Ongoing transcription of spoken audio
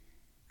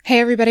Hey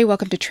everybody,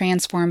 welcome to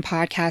Transform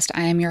Podcast.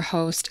 I am your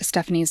host,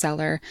 Stephanie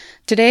Zeller.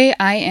 Today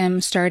I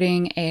am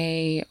starting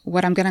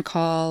what I'm going to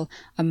call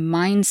a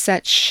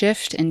mindset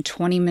shift in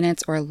 20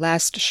 minutes or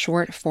less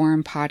short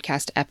form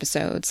podcast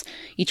episodes.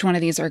 Each one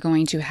of these are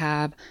going to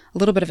have a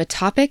little bit of a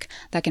topic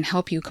that can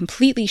help you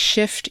completely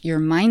shift your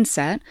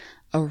mindset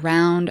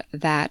around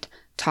that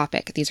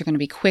topic. These are going to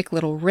be quick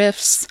little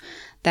riffs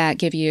that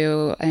give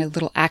you a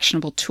little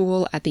actionable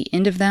tool at the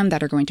end of them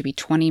that are going to be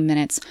 20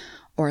 minutes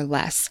or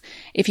less.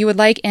 If you would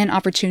like an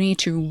opportunity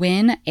to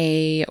win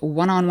a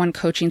one-on-one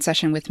coaching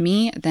session with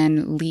me,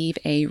 then leave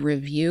a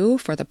review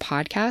for the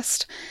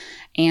podcast.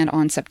 And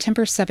on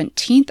September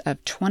 17th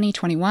of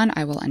 2021,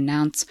 I will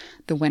announce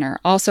the winner.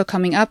 Also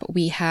coming up,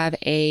 we have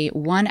a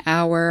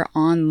 1-hour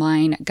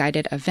online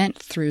guided event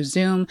through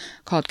Zoom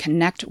called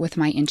Connect with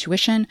My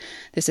Intuition.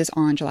 This is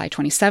on July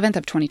 27th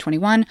of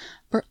 2021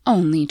 for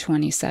only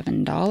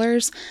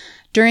 $27.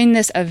 During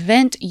this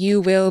event, you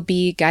will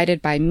be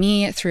guided by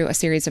me through a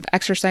series of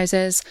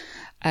exercises.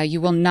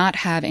 You will not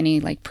have any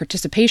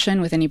participation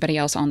with anybody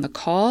else on the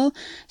call.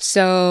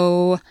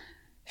 So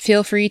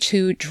feel free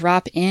to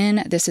drop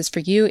in. This is for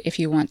you if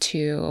you want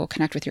to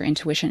connect with your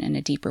intuition in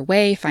a deeper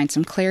way, find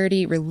some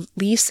clarity,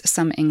 release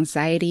some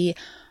anxiety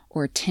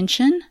or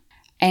tension,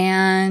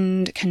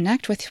 and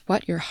connect with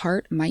what your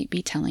heart might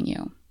be telling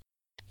you.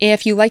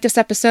 If you like this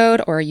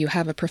episode or you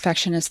have a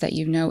perfectionist that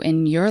you know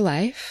in your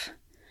life,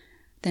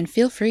 then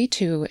feel free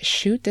to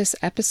shoot this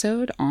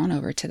episode on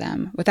over to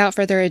them. Without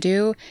further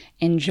ado,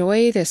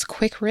 enjoy this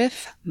quick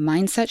riff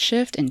mindset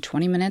shift in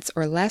 20 minutes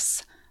or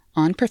less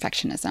on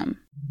perfectionism.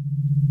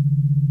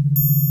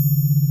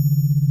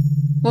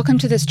 Welcome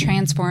to this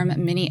Transform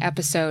mini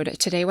episode.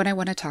 Today, what I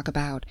want to talk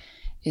about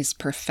is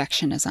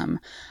perfectionism.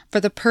 For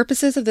the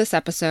purposes of this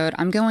episode,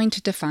 I'm going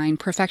to define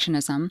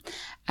perfectionism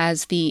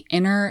as the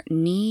inner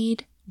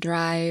need,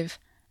 drive,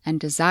 and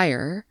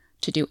desire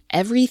to do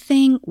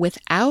everything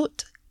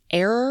without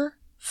error,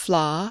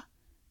 flaw,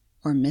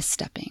 or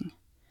misstepping.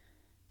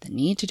 The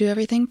need to do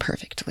everything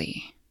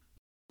perfectly.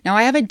 Now,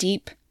 I have a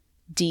deep,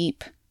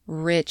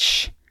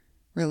 rich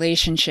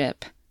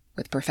relationship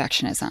with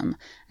perfectionism.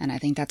 And I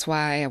think that's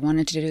why I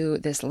wanted to do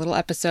this little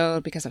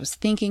episode, because I was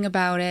thinking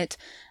about it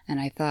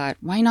and I thought,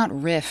 why not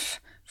riff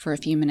for a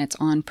few minutes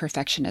on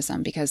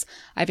perfectionism? Because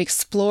I've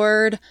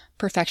explored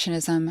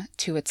perfectionism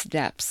to its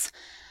depths.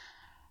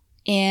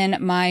 In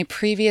my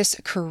previous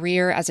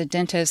career as a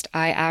dentist,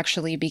 I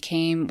actually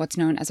became what's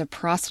known as a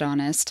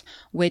prosthodontist,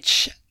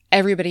 which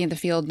everybody in the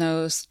field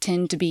knows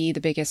tend to be the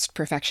biggest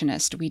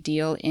perfectionist. We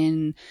deal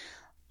in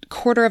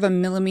 1/4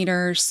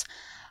 millimeters.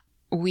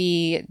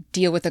 We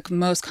deal with the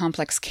most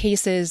complex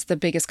cases, the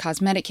biggest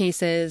cosmetic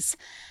cases.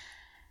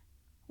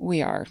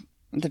 We are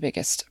the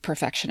biggest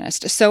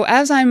perfectionist. So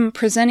as I'm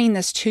presenting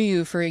this to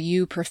you, for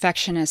you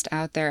perfectionist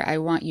out there, I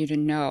want you to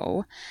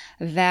know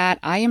that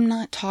I am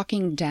not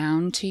talking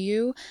down to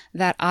you,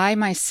 that I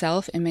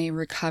myself am a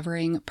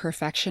recovering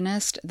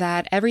perfectionist,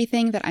 that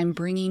everything that I'm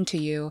bringing to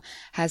you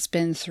has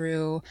been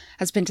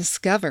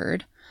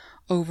discovered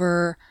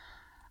over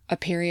a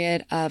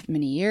period of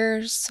many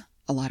years,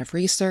 a lot of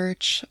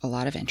research, a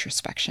lot of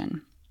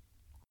introspection.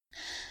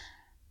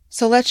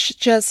 So let's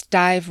just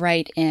dive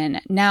right in.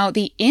 Now,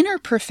 the inner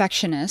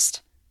perfectionist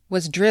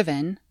was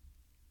driven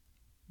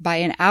by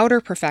an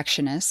outer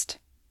perfectionist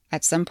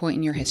at some point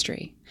in your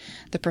history.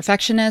 The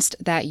perfectionist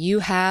that you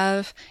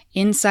have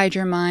inside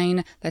your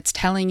mind that's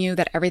telling you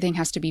that everything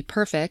has to be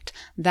perfect,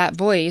 that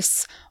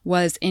voice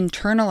was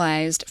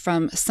internalized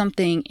from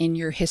something in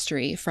your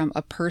history, from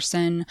a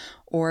person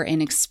or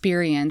an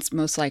experience,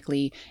 most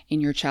likely in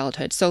your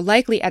childhood. So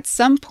likely at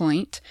some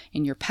point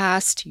in your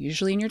past,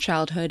 usually in your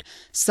childhood,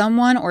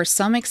 someone or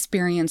some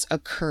experience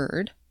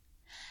occurred,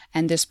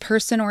 and this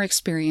person or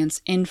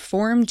experience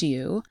informed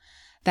you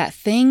that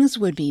things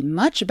would be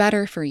much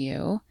better for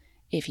you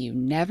if you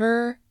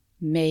never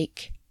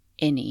make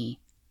any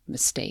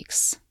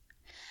mistakes.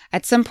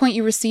 At some point,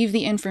 you receive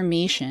the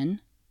information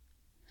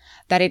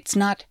that it's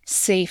not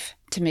safe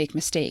to make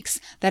mistakes,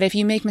 that if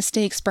you make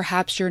mistakes,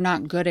 perhaps you're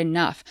not good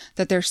enough,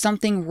 that there's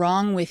something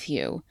wrong with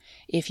you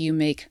if you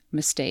make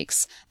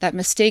mistakes, that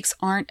mistakes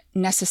aren't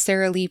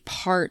necessarily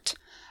part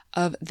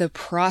of the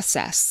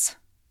process.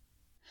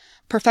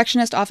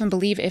 Perfectionists often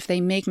believe if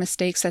they make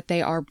mistakes that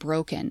they are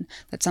broken,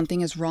 that something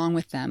is wrong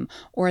with them,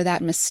 or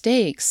that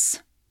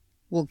mistakes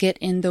will get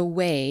in the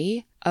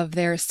way of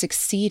their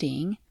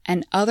succeeding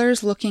and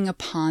others looking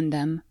upon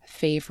them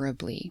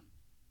favorably.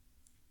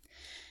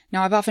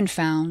 Now, I've often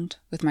found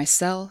with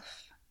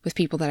myself, with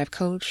people that I've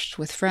coached,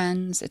 with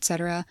friends,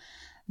 etc.,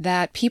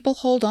 that people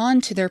hold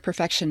on to their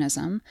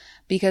perfectionism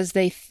because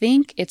they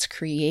think it's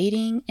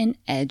creating an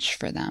edge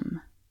for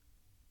them.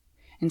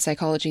 In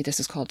psychology, this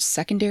is called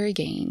secondary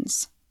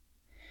gains.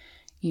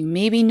 You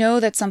maybe know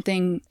that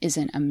something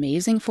isn't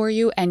amazing for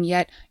you, and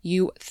yet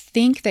you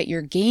think that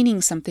you're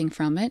gaining something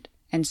from it,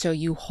 and so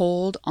you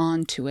hold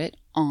on to it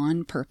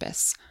on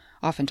purpose.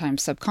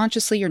 Oftentimes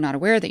subconsciously, you're not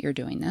aware that you're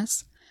doing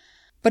this.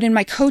 But in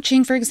my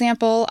coaching, for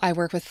example, I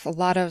work with a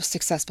lot of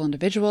successful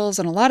individuals,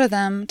 and a lot of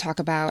them talk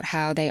about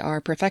how they are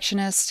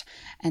perfectionists,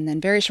 and then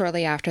very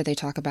shortly after they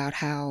talk about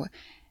how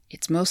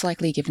it's most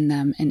likely given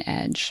them an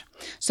edge.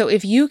 So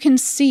if you can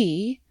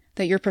see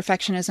that your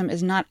perfectionism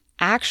is not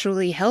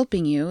actually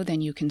helping you,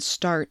 then you can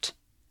start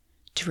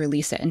to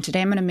release it. And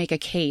today I'm going to make a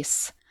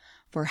case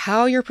for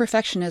how your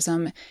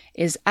perfectionism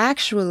is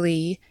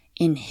actually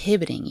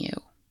inhibiting you.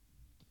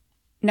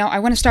 Now, I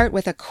want to start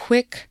with a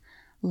quick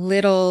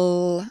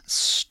little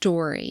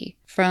story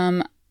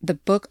from the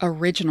book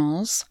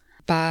Originals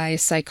by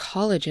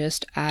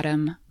psychologist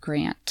Adam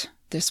Grant.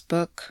 This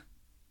book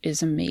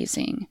is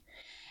amazing.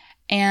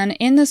 And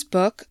in this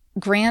book,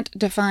 Grant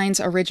defines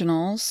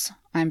originals,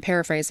 I'm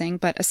paraphrasing,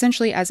 but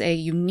essentially as a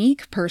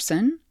unique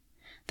person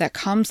that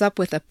comes up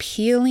with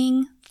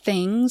appealing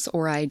things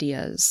or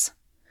ideas.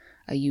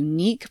 A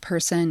unique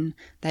person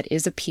that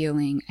is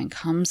appealing and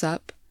comes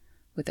up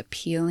with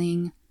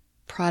appealing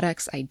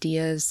products,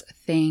 ideas,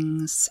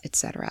 things,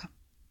 etc.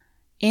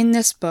 In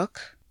this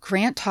book,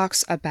 Grant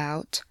talks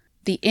about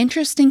the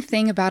interesting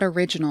thing about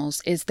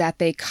originals is that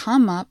they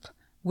come up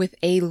with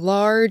a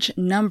large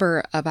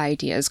number of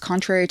ideas.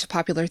 Contrary to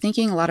popular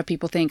thinking, a lot of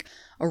people think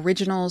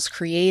originals,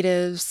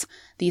 creatives,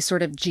 these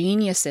sort of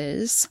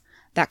geniuses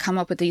that come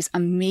up with these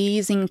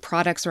amazing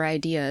products or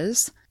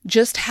ideas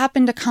just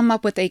happen to come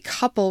up with a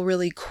couple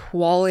really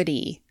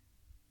quality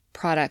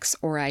products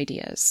or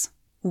ideas.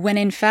 When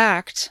in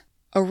fact,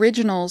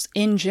 originals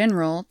in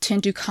general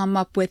tend to come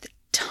up with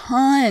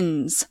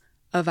tons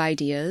of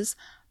ideas,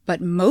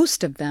 but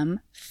most of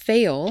them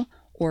fail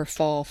or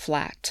fall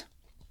flat.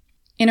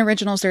 In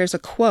Originals, there's a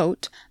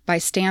quote by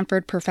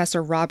Stanford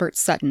professor Robert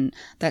Sutton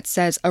that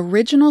says,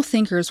 "Original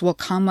thinkers will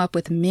come up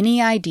with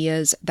many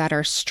ideas that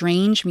are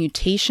strange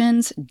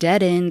mutations,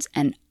 dead ends,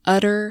 and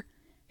utter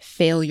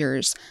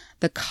failures.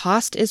 The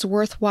cost is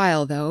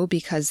worthwhile, though,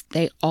 because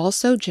they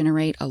also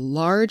generate a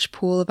large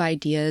pool of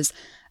ideas,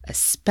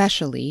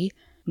 especially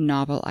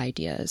novel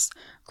ideas."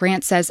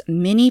 Grant says,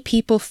 "Many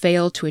people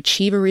fail to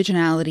achieve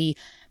originality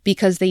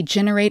because they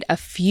generate a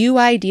few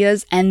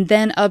ideas and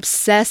then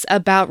obsess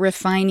about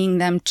refining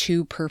them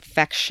to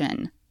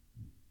perfection."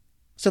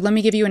 So let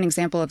me give you an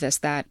example of this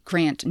that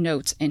Grant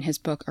notes in his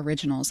book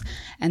Originals,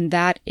 and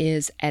that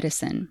is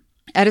Edison.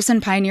 Edison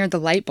pioneered the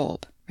light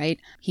bulb, right?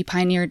 He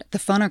pioneered the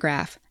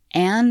phonograph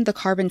and the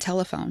carbon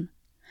telephone.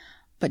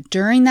 But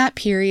during that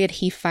period,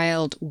 he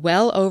filed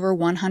well over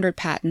 100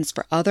 patents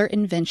for other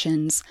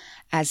inventions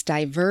as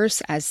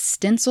diverse as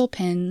stencil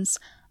pens,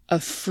 a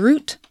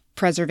fruit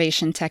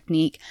preservation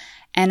technique,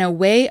 and a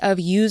way of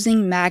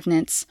using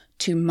magnets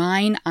to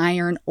mine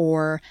iron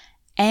ore,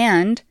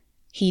 and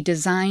he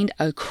designed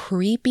a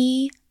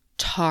creepy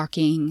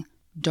talking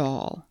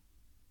doll.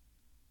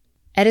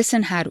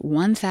 Edison had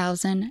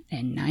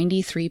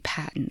 1,093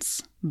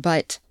 patents,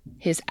 but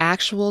his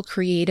actual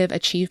creative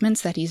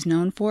achievements that he's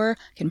known for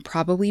can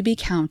probably be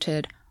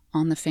counted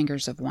on the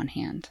fingers of one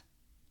hand.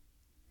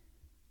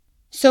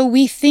 So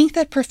we think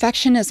that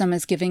perfectionism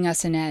is giving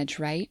us an edge,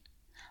 right?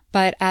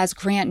 But as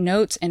Grant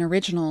notes in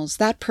Originals,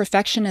 that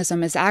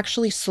perfectionism is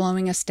actually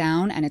slowing us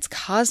down and it's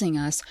causing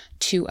us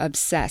to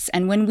obsess.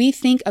 And when we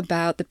think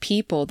about the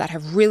people that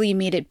have really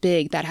made it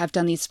big, that have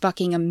done these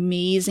fucking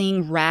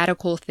amazing,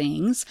 radical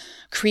things,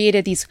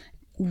 created these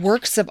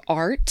works of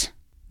art,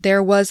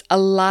 there was a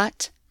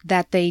lot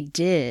that they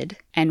did,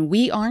 and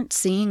we aren't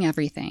seeing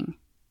everything.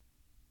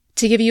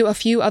 To give you a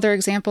few other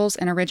examples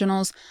in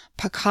Originals,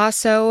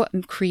 Picasso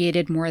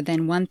created more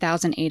than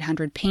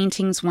 1,800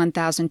 paintings,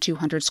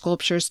 1,200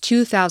 sculptures,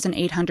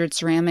 2,800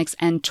 ceramics,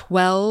 and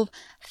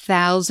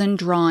 12,000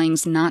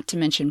 drawings, not to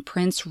mention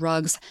prints,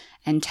 rugs,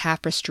 and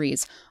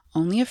tapestries,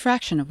 only a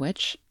fraction of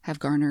which have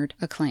garnered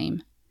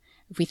acclaim.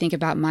 If we think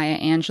about Maya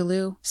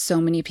Angelou, so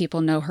many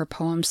people know her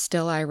poem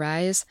Still I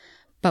Rise,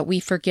 but we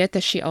forget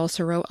that she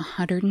also wrote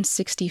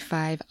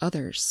 165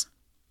 others.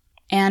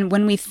 And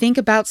when we think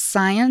about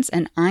science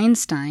and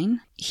Einstein,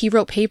 he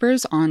wrote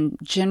papers on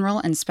general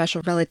and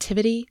special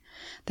relativity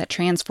that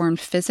transformed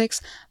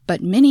physics,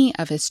 but many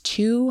of his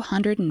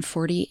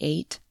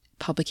 248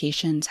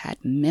 publications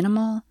had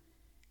minimal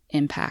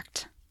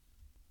impact.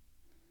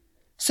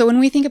 So when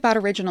we think about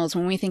originals,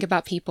 when we think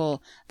about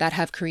people that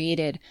have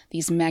created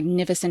these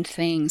magnificent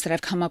things, that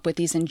have come up with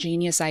these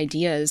ingenious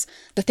ideas,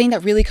 the thing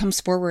that really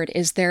comes forward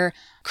is their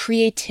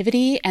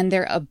creativity and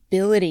their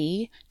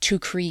ability to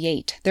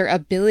create, their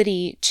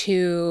ability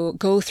to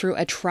go through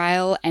a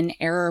trial and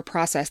error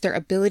process, their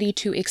ability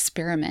to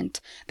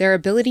experiment, their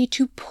ability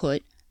to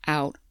put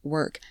out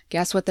work.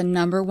 Guess what the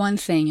number one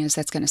thing is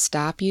that's going to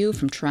stop you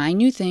from trying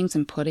new things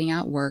and putting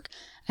out work?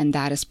 And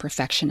that is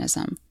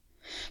perfectionism.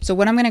 So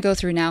what I'm going to go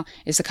through now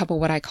is a couple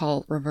what I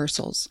call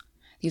reversals.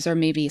 These are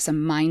maybe some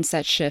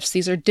mindset shifts.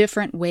 These are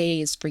different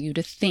ways for you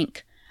to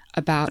think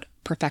about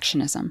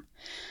perfectionism.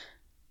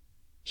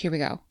 Here we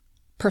go.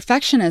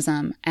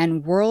 Perfectionism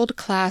and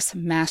world-class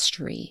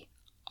mastery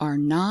are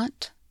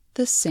not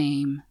the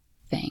same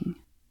thing.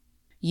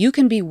 You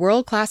can be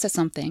world-class at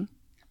something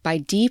by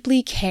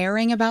deeply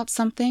caring about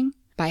something,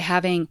 by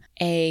having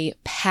a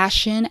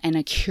passion and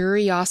a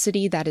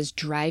curiosity that is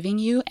driving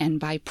you, and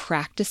by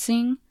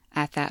practicing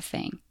at that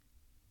thing.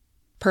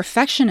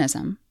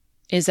 Perfectionism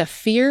is a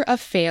fear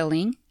of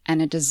failing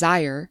and a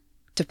desire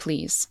to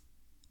please.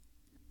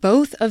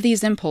 Both of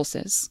these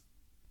impulses,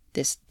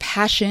 this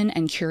passion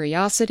and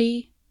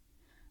curiosity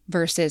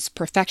versus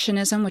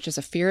perfectionism, which is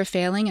a fear of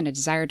failing and a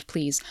desire to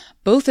please,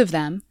 both of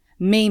them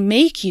may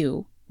make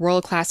you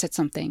world-class at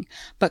something,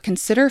 but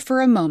consider for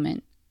a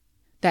moment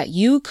that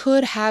you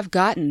could have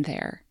gotten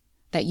there,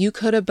 that you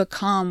could have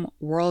become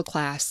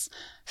world-class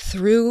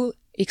through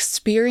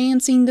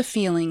experiencing the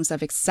feelings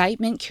of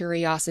excitement,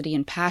 curiosity,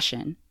 and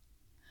passion,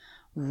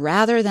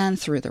 rather than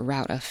through the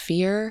route of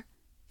fear,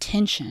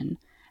 tension,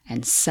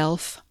 and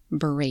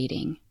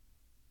self-berating.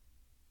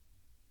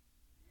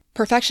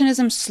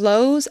 Perfectionism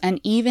slows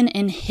and even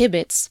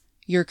inhibits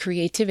your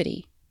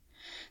creativity.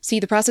 See,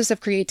 the process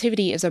of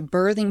creativity is a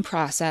birthing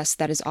process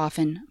that is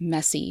often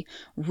messy.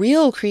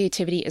 Real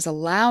creativity is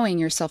allowing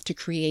yourself to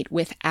create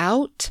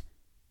without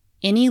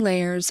any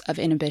layers of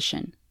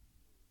inhibition.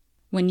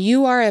 When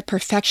you are a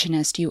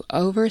perfectionist, you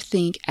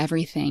overthink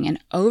everything,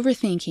 and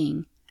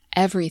overthinking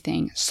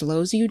everything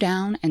slows you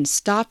down and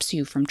stops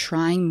you from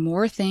trying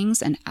more things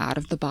and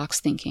out-of-the-box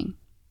thinking.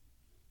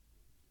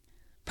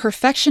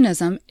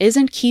 Perfectionism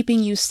isn't keeping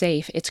you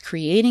safe, it's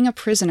creating a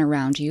prison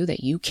around you that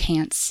you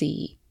can't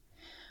see.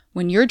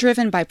 When you're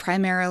driven by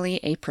primarily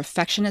a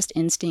perfectionist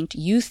instinct,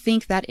 you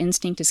think that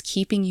instinct is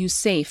keeping you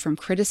safe from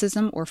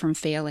criticism or from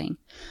failing.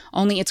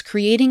 Only it's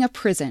creating a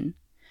prison,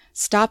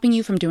 stopping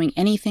you from doing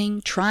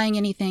anything, trying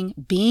anything,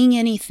 being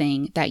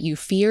anything that you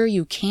fear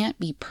you can't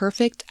be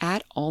perfect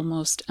at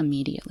almost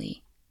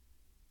immediately.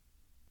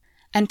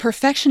 And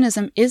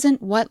perfectionism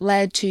isn't what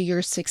led to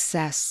your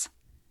success.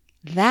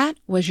 That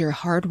was your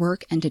hard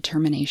work and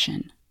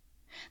determination.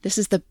 This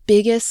is the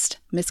biggest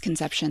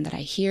misconception that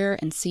I hear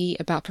and see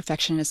about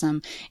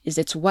perfectionism, is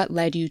it's what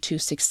led you to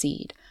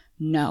succeed.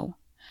 No,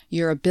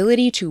 your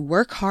ability to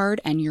work hard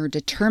and your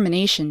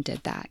determination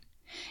did that.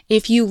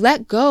 If you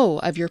let go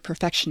of your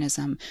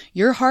perfectionism,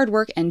 your hard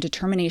work and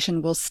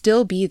determination will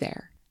still be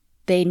there.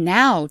 They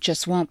now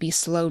just won't be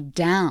slowed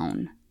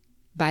down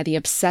by the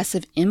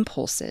obsessive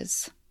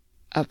impulses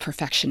of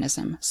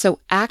perfectionism. So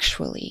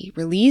actually,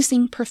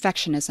 releasing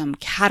perfectionism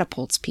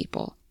catapults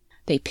people.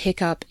 They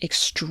pick up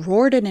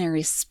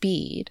extraordinary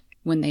speed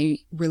when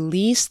they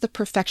release the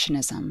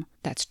perfectionism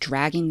that's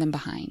dragging them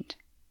behind.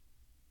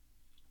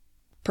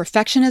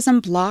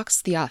 Perfectionism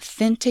blocks the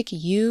authentic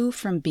you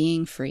from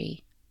being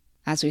free.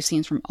 As we've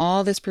seen from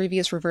all this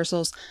previous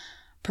reversals,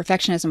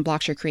 perfectionism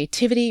blocks your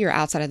creativity, your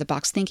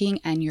outside-of-the-box thinking,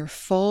 and your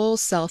full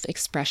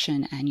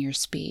self-expression and your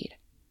speed.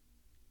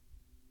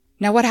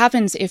 Now, what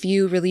happens if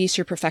you release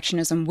your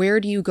perfectionism?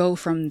 Where do you go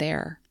from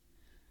there?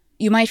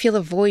 You might feel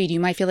a void. You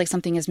might feel like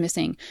something is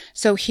missing.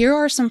 So here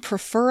are some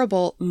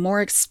preferable, more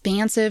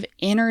expansive,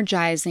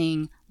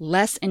 energizing,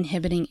 less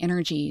inhibiting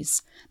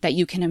energies that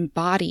you can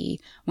embody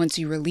once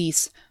you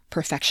release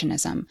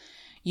perfectionism.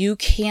 You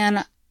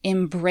can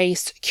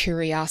embrace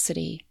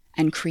curiosity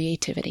and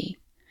creativity.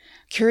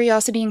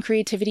 Curiosity and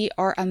creativity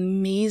are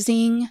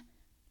amazing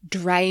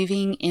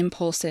driving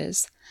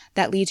impulses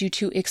that lead you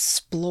to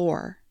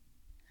explore.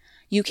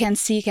 You can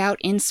seek out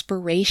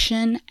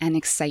inspiration and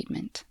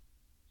excitement.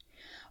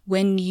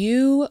 When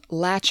you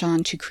latch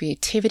on to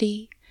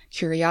creativity,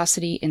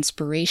 curiosity,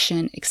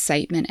 inspiration,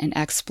 excitement, and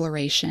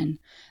exploration,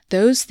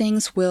 those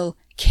things will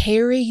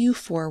carry you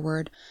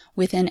forward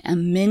with an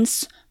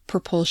immense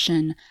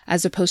propulsion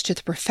as opposed to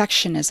the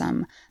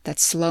perfectionism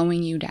that's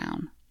slowing you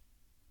down.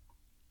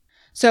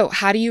 So,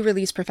 how do you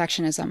release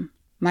perfectionism?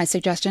 My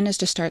suggestion is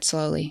to start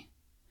slowly.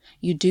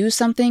 You do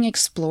something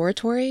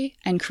exploratory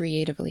and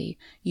creatively.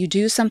 You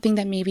do something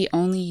that maybe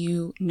only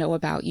you know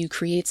about. You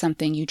create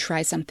something, you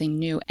try something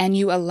new, and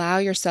you allow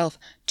yourself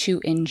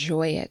to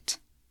enjoy it.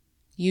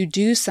 You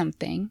do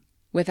something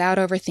without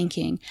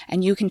overthinking,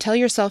 and you can tell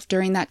yourself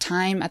during that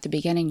time at the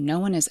beginning, no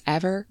one is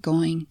ever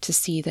going to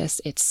see this.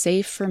 It's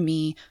safe for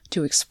me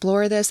to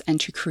explore this and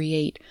to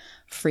create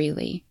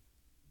freely.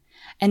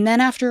 And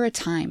then after a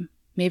time,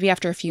 maybe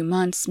after a few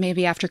months,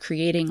 maybe after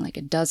creating like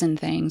a dozen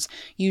things,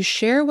 you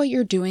share what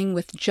you're doing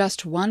with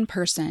just one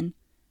person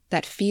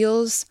that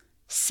feels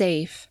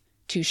safe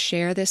to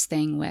share this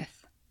thing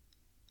with.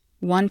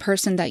 One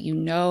person that you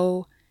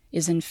know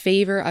is in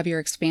favor of your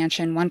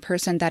expansion, one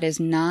person that is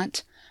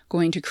not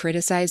going to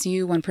criticize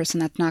you, one person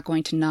that's not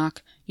going to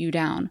knock you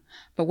down,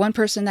 but one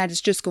person that is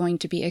just going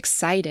to be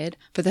excited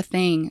for the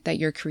thing that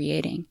you're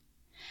creating.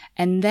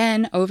 And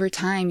then over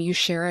time, you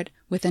share it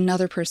with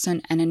another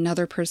person,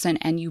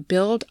 and you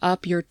build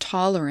up your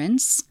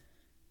tolerance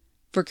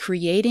for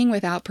creating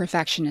without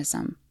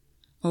perfectionism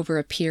over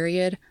a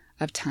period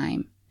of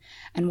time.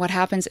 And what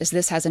happens is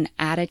this has an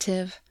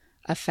additive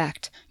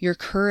effect. Your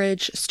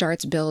courage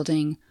starts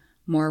building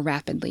more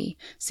rapidly.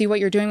 See, what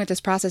you're doing with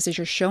this process is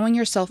you're showing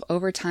yourself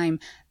over time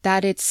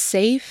that it's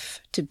safe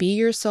to be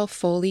yourself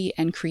fully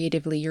and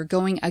creatively. You're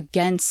going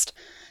against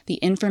the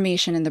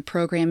information and the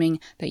programming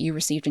that you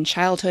received in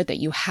childhood that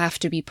you have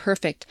to be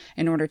perfect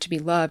in order to be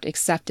loved,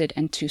 accepted,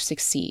 and to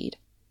succeed.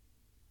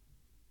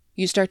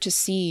 you start to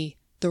see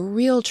the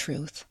real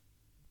truth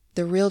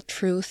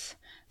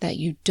that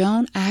you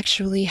don't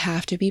actually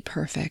have to be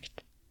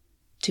perfect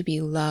to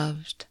be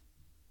loved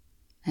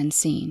and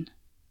seen.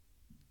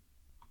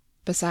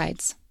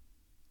 Besides,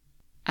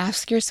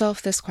 ask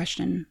yourself this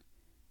question: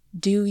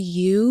 do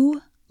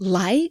you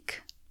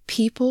like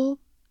people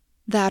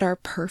that are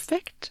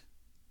perfect?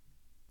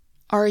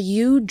 Are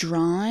you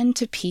drawn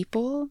to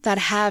people that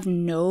have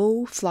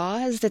no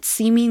flaws, that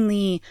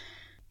seemingly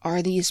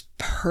are these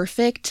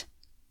perfect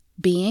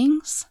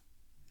beings?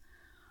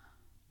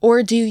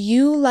 Or do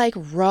you like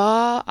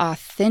raw,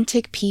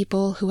 authentic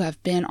people who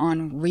have been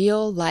on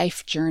real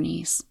life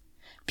journeys?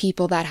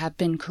 People that have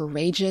been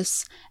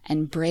courageous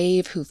and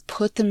brave, who've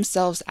put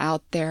themselves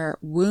out there,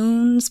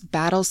 wounds,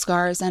 battle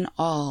scars, and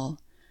all,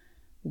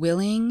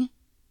 willing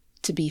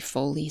to be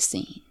fully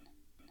seen.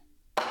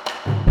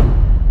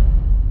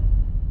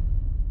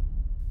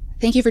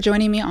 Thank you for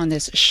joining me on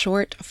this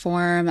short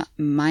form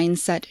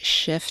mindset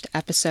shift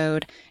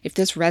episode. If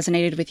this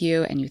resonated with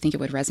you and you think it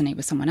would resonate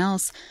with someone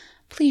else,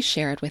 please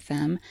share it with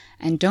them.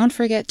 And don't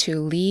forget to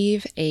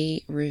leave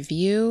a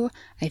review.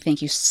 I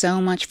thank you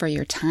so much for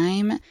your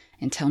time.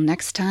 Until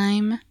next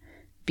time,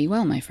 be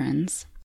well, my friends.